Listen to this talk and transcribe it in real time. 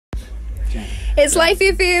It's Life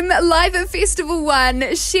FM, live at Festival 1.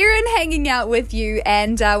 Sherryn hanging out with you,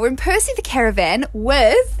 and we're in Percy the Caravan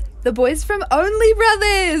with the boys from Only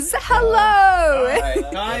Brothers. Hello.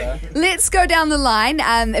 Hi. Let's go down the line.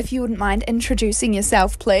 If you wouldn't mind introducing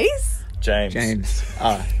yourself, please. James.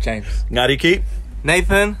 James. Ngaariki.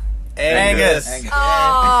 Nathan. Angus.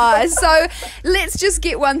 So let's just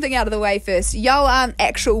get one thing out of the way first. Y'all aren't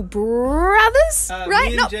actual brothers,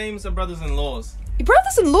 right? Me and James are brothers-in-laws. Your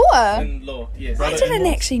brothers-in-law? In-law, yes. I didn't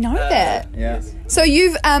actually know that. Yeah. So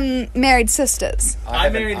you've married sisters? I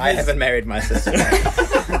haven't married my sister.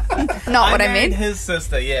 Not what I meant. His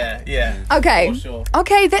sister, yeah. Okay. For sure.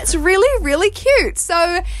 Okay, that's really, really cute.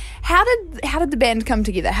 So how did the band come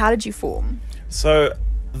together? How did you form? So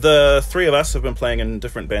the three of us have been playing in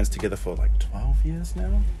different bands together for like 12 years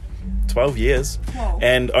now. 12 years. Whoa.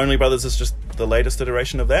 And Only Brothers is just the latest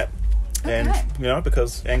iteration of that. And, Okay.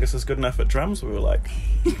 because Angus is good enough at drums, we were like...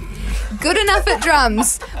 Good enough at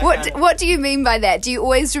drums. What do you mean by that? Do you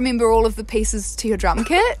always remember all of the pieces to your drum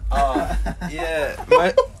kit? Yeah,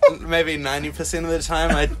 maybe 90% of the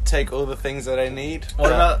time I take all the things that I need.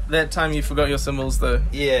 What about that time you forgot your cymbals, though?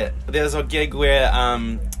 Yeah, there was a gig where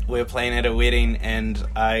we were playing at a wedding and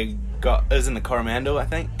it was in the Coromandel, I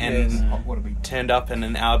think, and turned up, and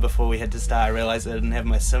an hour before we had to start I realised I didn't have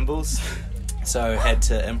my cymbals, so I had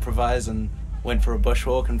to improvise and went for a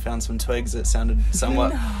bushwalk and found some twigs that sounded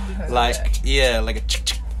somewhat like a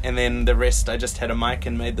chick, and then the rest I just had a mic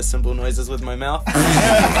and made the cymbal noises with my mouth.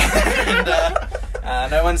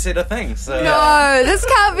 And no one said a thing. So No, this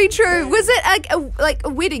can't be true. Was it like a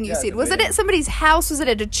wedding, you said? Was it at somebody's house? Was it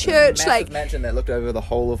at a church? Massive mansion that looked over the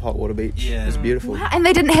whole of Hot Water Beach. Yeah. It was beautiful. Wow, and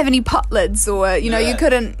they didn't have any pot lids, or you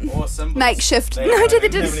couldn't or cymbals. makeshift. They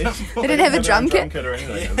didn't have a drum kit. or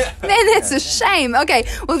anything. Man, that's a shame. Okay,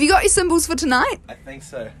 well, have you got your cymbals for tonight? I think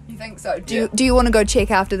so. You think so? Do you want to go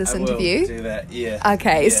check after this interview? I will do that, yeah.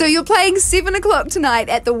 Okay, so you're playing 7 o'clock tonight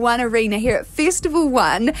at the One Arena here at Festival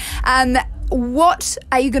 1. What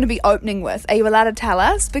are you going to be opening with? Are you allowed to tell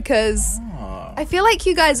us? Because I feel like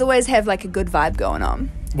you guys always have like a good vibe going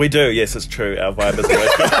on. We do, yes, it's true. Our vibe is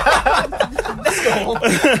always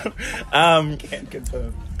good. Can't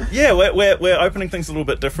confirm. Yeah, we're opening things a little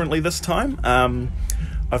bit differently this time.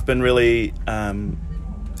 I've been really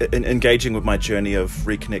engaging with my journey of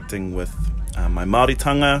reconnecting with my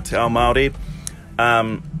Māoritanga, Te Ao Māori,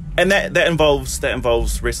 and that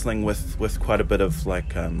involves wrestling with quite a bit of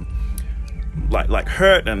like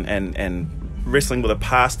hurt and wrestling with a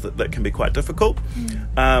past that can be quite difficult.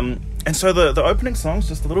 And so the opening song's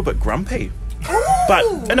just a little bit grumpy.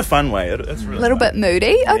 But in a fun way. It's really A little fun. bit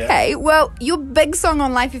moody. Okay, well, your big song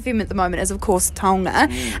on Life FM at the moment is, of course, Taonga.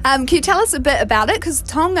 Can you tell us a bit about it? Because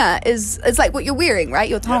Taonga is like what you're wearing, right?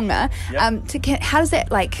 Your Taonga. Yep. How does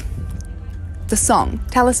that, like, the song?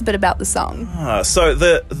 Tell us a bit about the song. So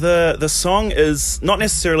the song is not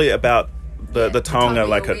necessarily about the Taonga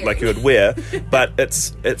like you would wear, but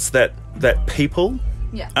it's that people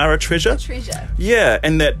are a treasure. Yeah,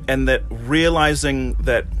 and that realizing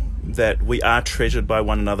that we are treasured by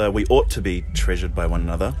one another, we ought to be treasured by one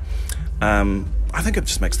another. I think it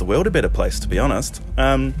just makes the world a better place, to be honest.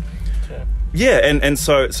 Yeah, and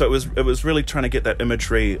so it was really trying to get that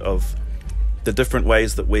imagery of the different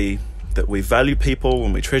ways that we value people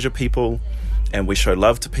and we treasure people and we show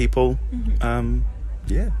love to people.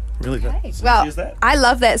 Really good. So Well, use that. I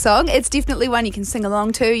love that song. It's definitely one you can sing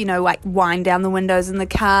along to, like wind down the windows in the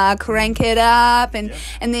car, crank it up, and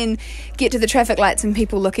then get to the traffic lights and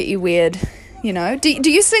people look at you weird. Do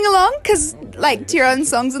you sing along? To your own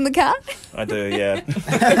songs in the car? I do, yeah.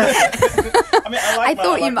 I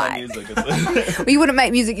thought you my might. music. Well, you wouldn't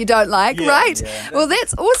make music you don't like, right? Yeah. Well,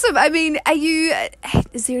 that's awesome. I mean,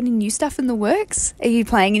 is there any new stuff in the works? Are you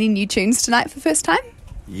playing any new tunes tonight for the first time?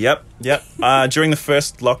 Yep. During the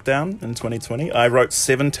first lockdown in 2020, I wrote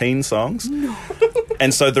 17 songs. No.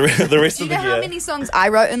 And so the rest Do of you the know year... how many songs I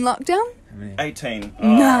wrote in lockdown? 18.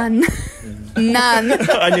 None. None.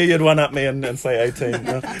 I knew you'd one-up me and say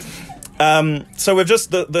 18. So we've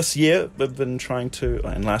just, this year, we've been trying to,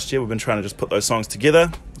 and last year, we've been trying to just put those songs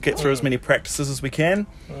together, get through as many practices as we can.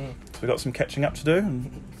 So we've got some catching up to do.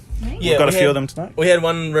 And we've got a few of them tonight. We had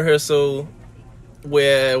one rehearsal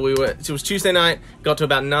where it was Tuesday night, got to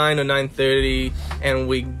about 9 or 9:30, and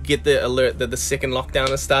we get the alert that the second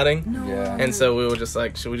lockdown is starting. And so we were just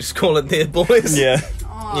like, should we just call it there, boys? Yeah.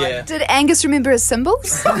 Yeah. Did Angus remember his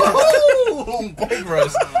cymbals? Big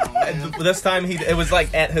roast. This time it was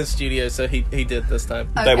like at his studio, so he did this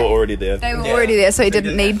time. They were already there. They were already there, so he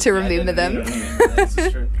didn't need to remember them. That's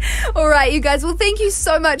true. All right, you guys. Well, thank you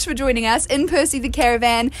so much for joining us in Percy the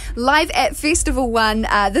Caravan, live at Festival 1.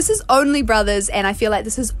 This is only Brothers, and I feel like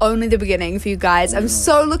this is only the beginning for you guys. I'm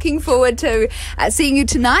so looking forward to seeing you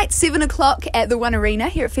tonight, 7 o'clock at the One Arena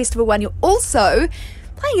here at Festival 1. You're also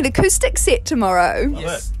playing an acoustic set tomorrow.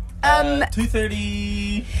 Yes.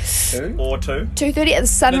 2:30 or 2. 2:30 at the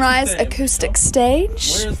Sunrise 2:30 Acoustic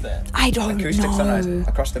Stage. Where is that? I don't acoustic know. sunrise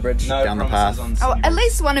across the bridge, No down the path. promises on Oh, at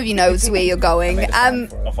least one of you knows where you're going. I'll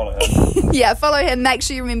follow her. Yeah, follow him. Make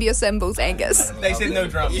sure you remember your cymbals, Angus. They said no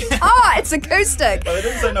drums. Oh, it's acoustic. But they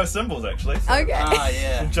didn't say no cymbals, actually. So Okay.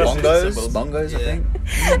 yeah. just Bongos, cymbals. bongos, I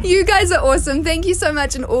think. You guys are awesome. Thank you so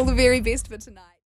much, and all the very best for tonight.